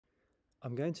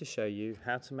I'm going to show you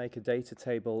how to make a data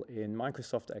table in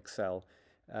Microsoft Excel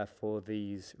for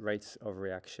these rates of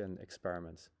reaction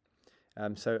experiments.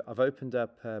 So I've opened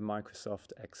up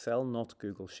Microsoft Excel, not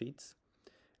Google Sheets.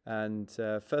 And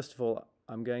first of all,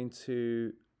 I'm going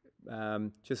to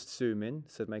just zoom in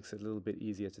so it makes it a little bit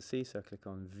easier to see. So I click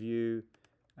on View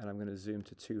and I'm going to zoom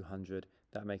to 200.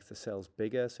 That makes the cells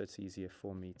bigger so it's easier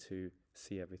for me to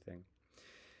see everything.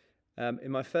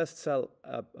 In my first cell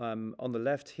on the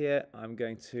left here, I'm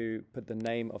going to put the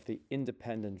name of the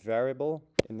independent variable.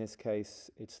 In this case,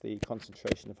 it's the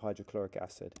concentration of hydrochloric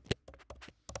acid.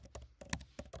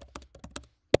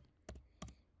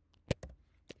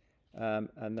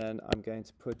 And then I'm going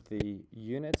to put the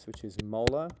units, which is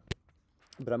molar,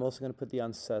 but I'm also going to put the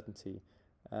uncertainty.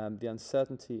 The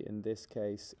uncertainty in this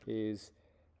case is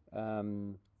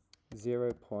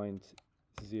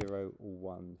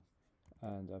 0.01.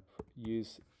 And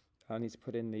I need to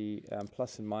put in the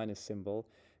plus and minus symbol.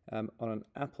 On an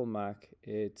Apple Mac,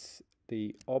 it's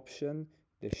the Option,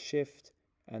 the Shift,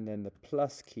 and then the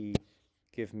plus key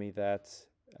give me that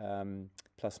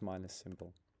plus minus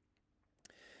symbol.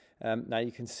 Now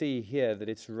you can see here that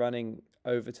it's running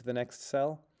over to the next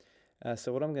cell.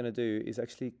 So what I'm going to do is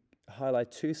actually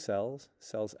highlight two cells,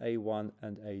 cells A1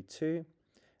 and A2,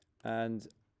 and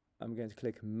I'm going to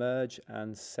click Merge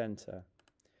and Center.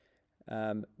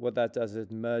 What that does is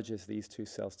it merges these two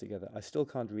cells together. I still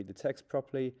can't read the text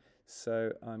properly,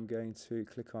 so I'm going to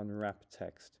click on Wrap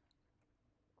Text.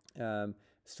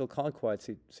 Still can't quite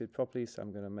see it properly, so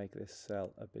I'm going to make this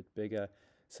cell a bit bigger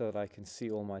so that I can see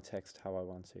all my text how I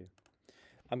want to.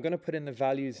 I'm going to put in the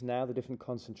values now, the different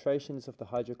concentrations of the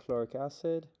hydrochloric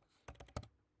acid.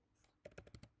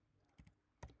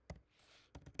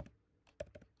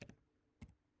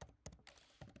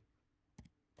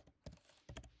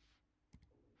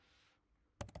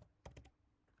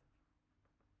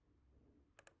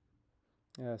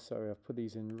 Sorry, I've put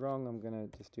these in wrong. I'm going to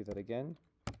just do that again.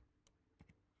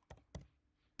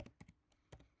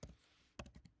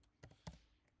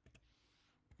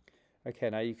 Okay,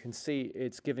 now you can see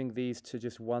it's giving these to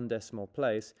just one decimal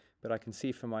place, but I can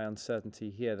see from my uncertainty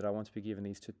here that I want to be giving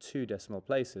these to 2 decimal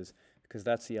places, because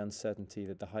that's the uncertainty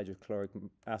that the hydrochloric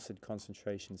acid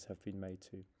concentrations have been made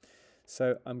to.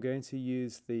 So I'm going to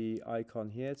use the icon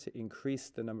here to increase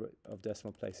the number of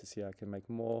decimal places here. I can make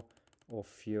more or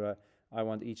fewer. I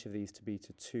want each of these to be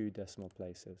to 2 decimal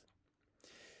places.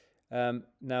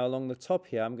 Now along the top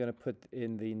here, I'm going to put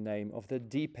in the name of the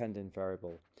dependent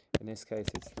variable. In this case,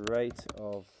 it's the rate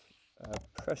of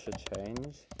pressure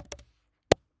change.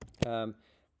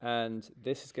 And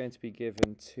this is going to be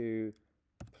given to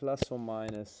plus or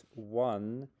minus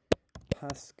 1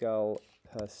 Pascal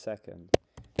per second.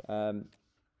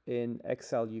 In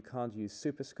Excel, you can't use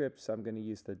superscript, so I'm going to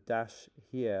use the dash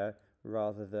here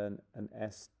rather than an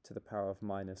s to the power of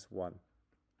minus 1.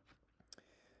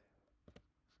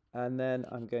 And then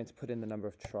I'm going to put in the number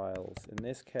of trials. In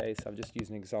this case, I've just used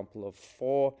an example of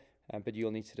 4, but you'll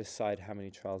need to decide how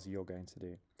many trials you're going to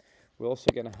do. We're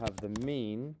also going to have the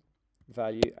mean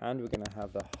value, and we're going to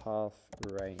have the half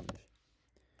range.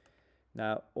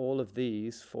 Now, all of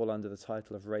these fall under the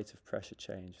title of rate of pressure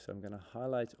change. So I'm going to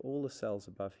highlight all the cells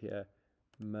above here,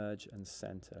 merge and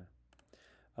center.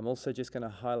 I'm also just going to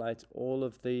highlight all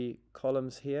of the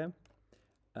columns here,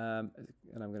 and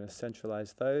I'm going to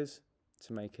centralize those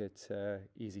to make it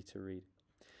easy to read.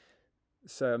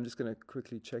 So I'm just going to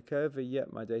quickly check over.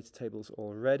 Yep, my data table's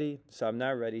all ready. So I'm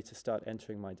now ready to start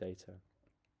entering my data.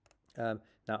 Now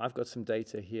I've got some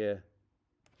data here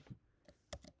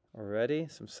already,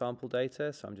 some sample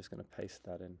data, so I'm just going to paste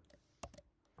that in.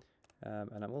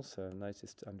 And I'm also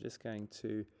noticed I'm just going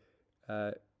to,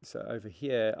 so over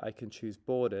here I can choose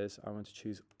borders. I want to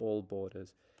choose all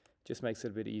borders. Just makes it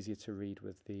a bit easier to read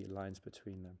with the lines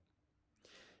between them.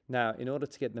 Now, in order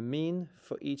to get the mean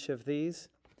for each of these,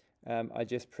 I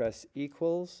just press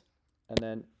equals and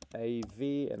then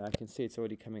AV, and I can see it's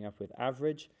already coming up with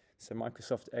average. So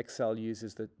Microsoft Excel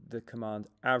uses the command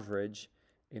average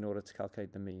in order to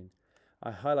calculate the mean.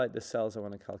 I highlight the cells I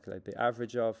want to calculate the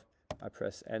average of. I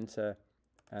press enter,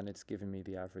 and it's giving me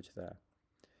the average there.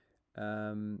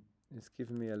 It's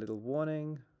giving me a little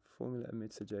warning. Formula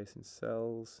emits adjacent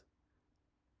cells.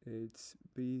 It's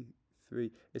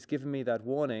B3. It's giving me that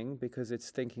warning because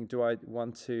it's thinking, do I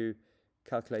want to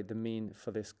calculate the mean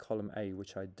for this column A,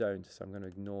 which I don't, so I'm going to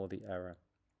ignore the error.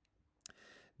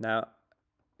 Now,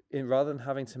 rather than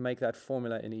having to make that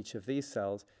formula in each of these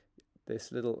cells,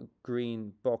 this little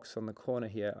green box on the corner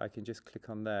here, I can just click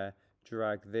on there,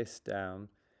 drag this down,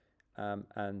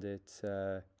 and it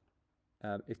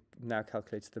now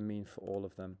calculates the mean for all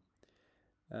of them.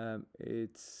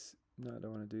 It's No, I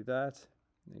don't want to do that.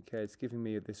 Okay, it's giving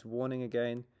me this warning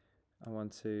again. I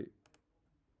want to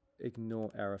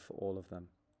ignore error for all of them.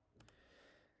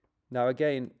 Now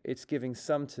again, it's giving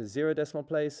some to 0 decimal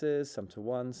places, some to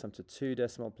 1, some to 2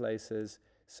 decimal places.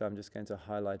 So I'm just going to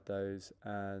highlight those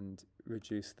and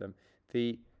reduce them.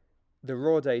 The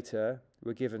raw data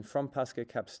were given from Pasco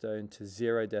Capstone to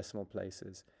 0 decimal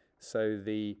places. So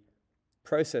the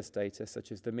process data,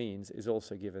 such as the means, is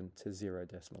also given to 0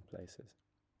 decimal places.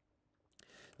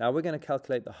 Now we're going to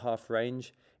calculate the half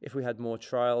range. If we had more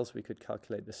trials, we could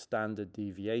calculate the standard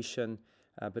deviation.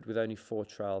 But with only 4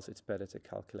 trials, it's better to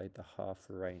calculate the half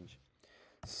range.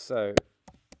 So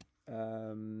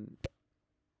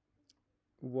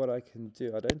what I can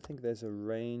do, I don't think there's a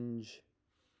range.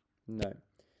 No.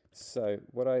 So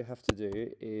what I have to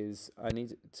do is I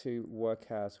need to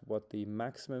work out what the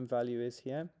maximum value is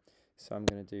here. So I'm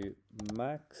going to do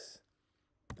max,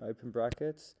 open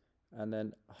brackets, and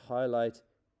then highlight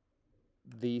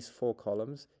these 4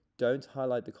 columns. Don't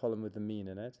highlight the column with the mean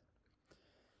in it.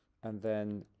 And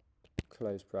then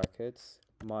close brackets,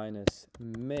 minus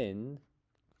min.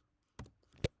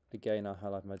 Again, I'll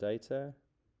highlight my data.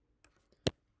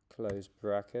 Close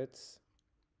brackets.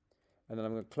 And then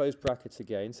I'm going to close brackets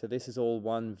again. So this is all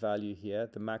one value here,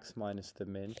 the max minus the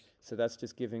min. So that's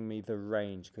just giving me the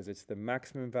range because it's the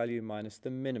maximum value minus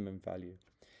the minimum value.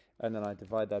 And then I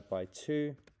divide that by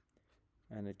 2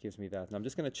 and it gives me that. And I'm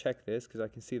just going to check this because I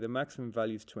can see the maximum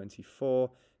value is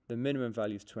 24, the minimum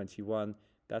value is 21.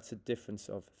 That's a difference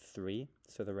of 3.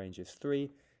 So the range is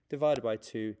 3 divided by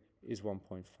 2 is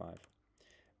 1.5.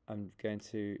 I'm going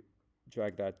to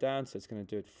drag that down, so it's going to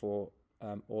do it for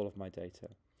all of my data.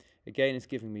 Again, it's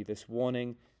giving me this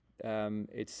warning.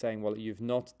 It's saying, well, you've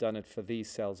not done it for these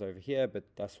cells over here, but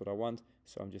that's what I want.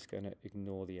 So I'm just going to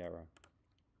ignore the error.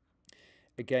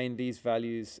 Again, these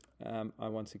values I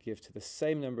want to give to the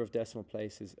same number of decimal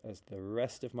places as the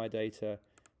rest of my data.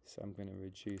 So I'm going to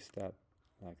reduce that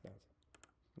like that.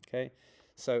 Okay,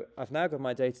 so I've now got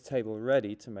my data table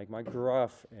ready to make my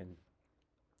graph in.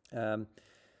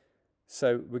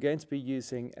 So we're going to be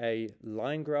using a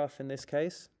line graph in this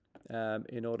case.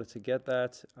 In order to get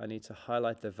that, I need to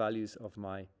highlight the values of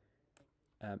my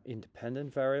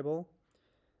independent variable.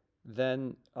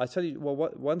 Then I tell you, well,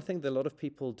 one thing that a lot of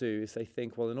people do is they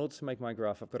think, well, in order to make my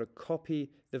graph, I've got to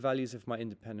copy the values of my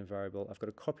independent variable. I've got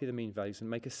to copy the mean values and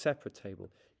make a separate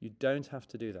table. You don't have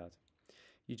to do that.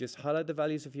 You just highlight the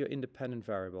values of your independent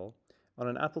variable. On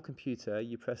an Apple computer,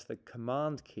 you press the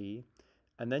Command key,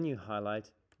 and then you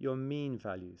highlight your mean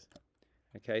values.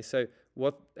 Okay, so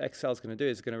what Excel is going to do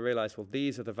is going to realize, well,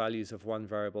 these are the values of one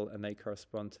variable, and they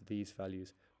correspond to these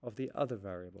values of the other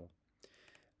variable.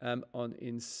 On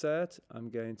Insert, I'm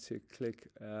going to click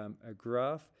a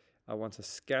graph. I want a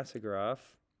scatter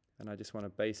graph, and I just want a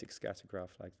basic scatter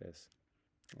graph like this.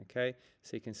 Okay,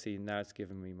 so you can see now it's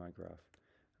given me my graph.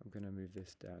 I'm going to move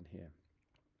this down here.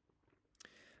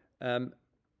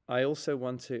 I also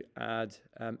want to add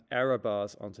error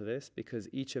bars onto this because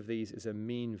each of these is a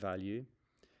mean value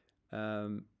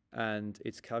and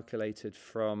it's calculated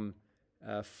from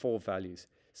 4 values.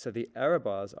 So the error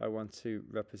bars, I want to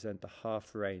represent the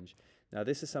half range. Now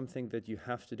this is something that you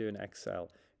have to do in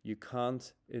Excel. You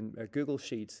can't, in Google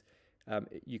Sheets,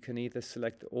 you can either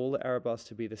select all the error bars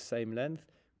to be the same length,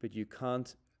 but you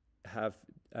can't have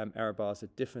error bars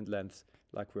at different lengths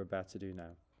like we're about to do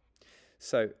now.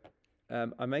 So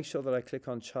I make sure that I click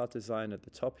on Chart Design at the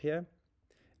top here.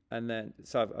 And then,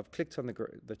 so I've clicked on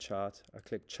the chart, I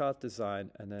click Chart Design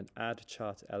and then Add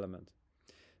Chart Element.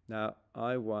 Now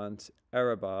I want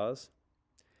error bars,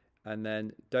 and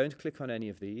then don't click on any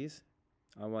of these.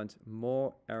 I want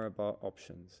more error bar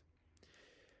options.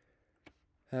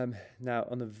 Now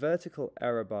on the vertical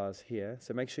error bars here,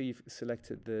 so make sure you've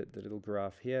selected the little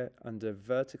graph here. Under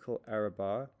vertical error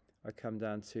bar, I come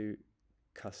down to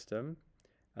Custom,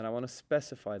 and I want to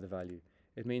specify the value.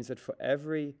 It means that for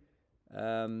every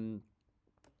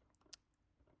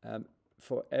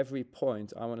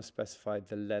point, I want to specify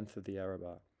the length of the error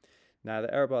bar. Now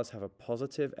the error bars have a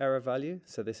positive error value,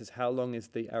 so this is how long is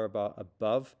the error bar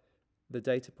above the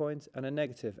data point, and a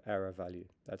negative error value.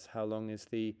 That's how long is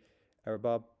the error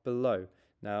bar below.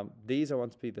 Now these I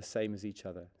want to be the same as each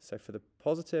other. So for the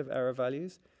positive error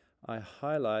values, I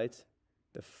highlight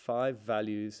the 5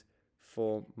 values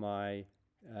for my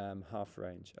half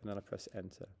range, and then I press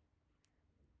enter.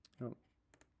 Oh,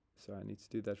 so I need to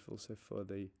do that also for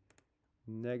the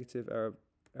negative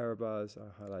error bars.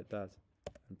 I highlight that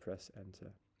and press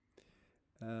enter.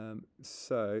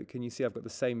 So can you see I've got the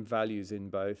same values in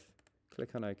both?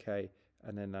 Click on OK,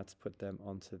 and then that's put them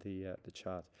onto the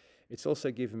chart. It's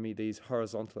also given me these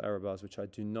horizontal error bars, which I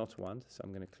do not want. So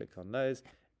I'm going to click on those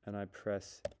and I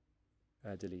press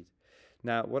delete.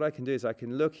 Now, what I can do is I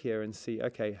can look here and see,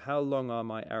 okay, how long are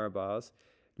my error bars?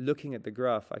 Looking at the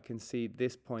graph, I can see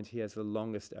this point here has the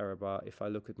longest error bar. If I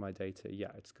look at my data,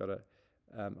 yeah, it's got a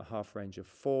half range of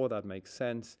 4. That makes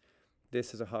sense.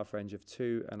 This is a half range of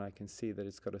 2, and I can see that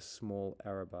it's got a small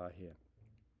error bar here.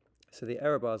 So the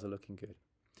error bars are looking good.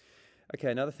 Okay,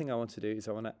 another thing I want to do is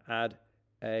I want to add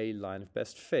a line of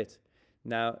best fit.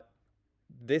 Now,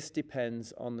 this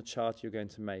depends on the chart you're going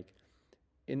to make.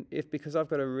 Because I've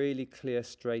got a really clear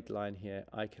straight line here,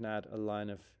 I can add a line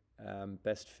of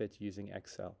best fit using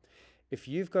Excel. If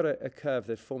you've got a curve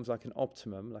that forms like an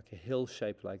optimum, like a hill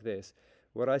shape like this,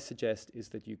 what I suggest is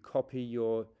that you copy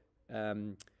your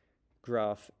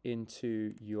graph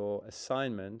into your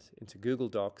assignment, into Google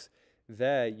Docs.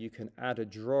 There you can add a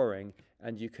drawing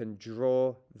and you can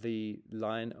draw the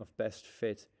line of best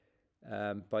fit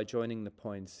by joining the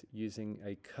points using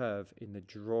a curve in the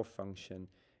draw function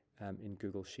in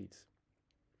Google Sheets.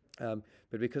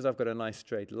 But because I've got a nice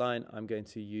straight line, I'm going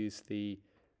to use the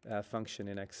function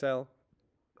in Excel.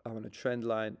 I want a trend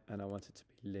line and I want it to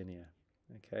be linear.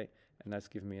 Okay, and that's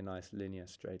given me a nice linear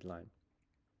straight line.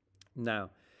 Now,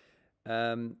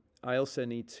 I also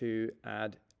need to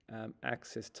add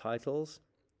axis titles.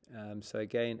 So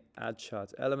again, add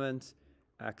chart element,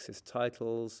 axis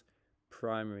titles,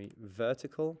 primary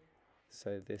vertical.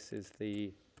 So this is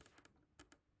the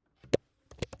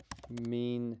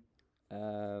mean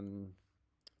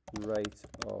rate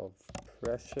of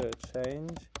pressure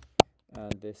change,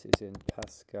 and this is in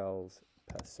pascals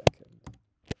per second.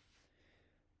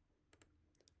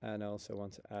 And I also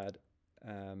want to add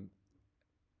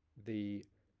the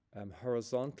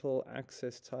horizontal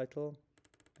axis title,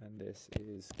 and this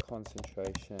is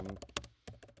concentration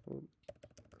of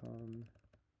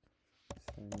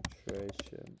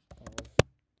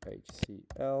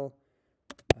HCl,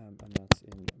 and that's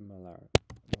in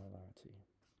molarity.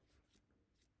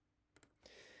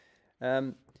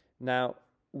 Now,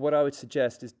 what I would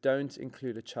suggest is don't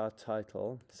include a chart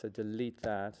title, so delete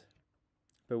that.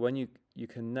 But when you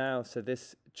can now, so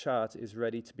this chart is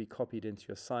ready to be copied into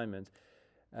your assignment,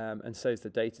 and so is the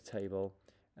data table.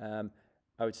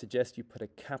 I would suggest you put a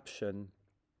caption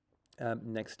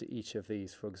next to each of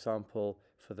these. For example,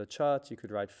 for the chart, you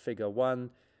could write figure 1,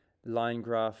 line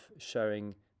graph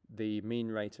showing the mean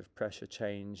rate of pressure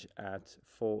change at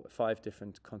 5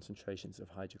 different concentrations of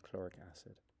hydrochloric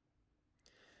acid.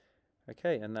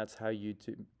 Okay, and that's how you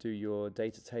do your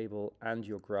data table and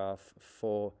your graph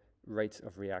for rates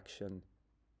of reaction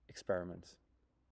experiments.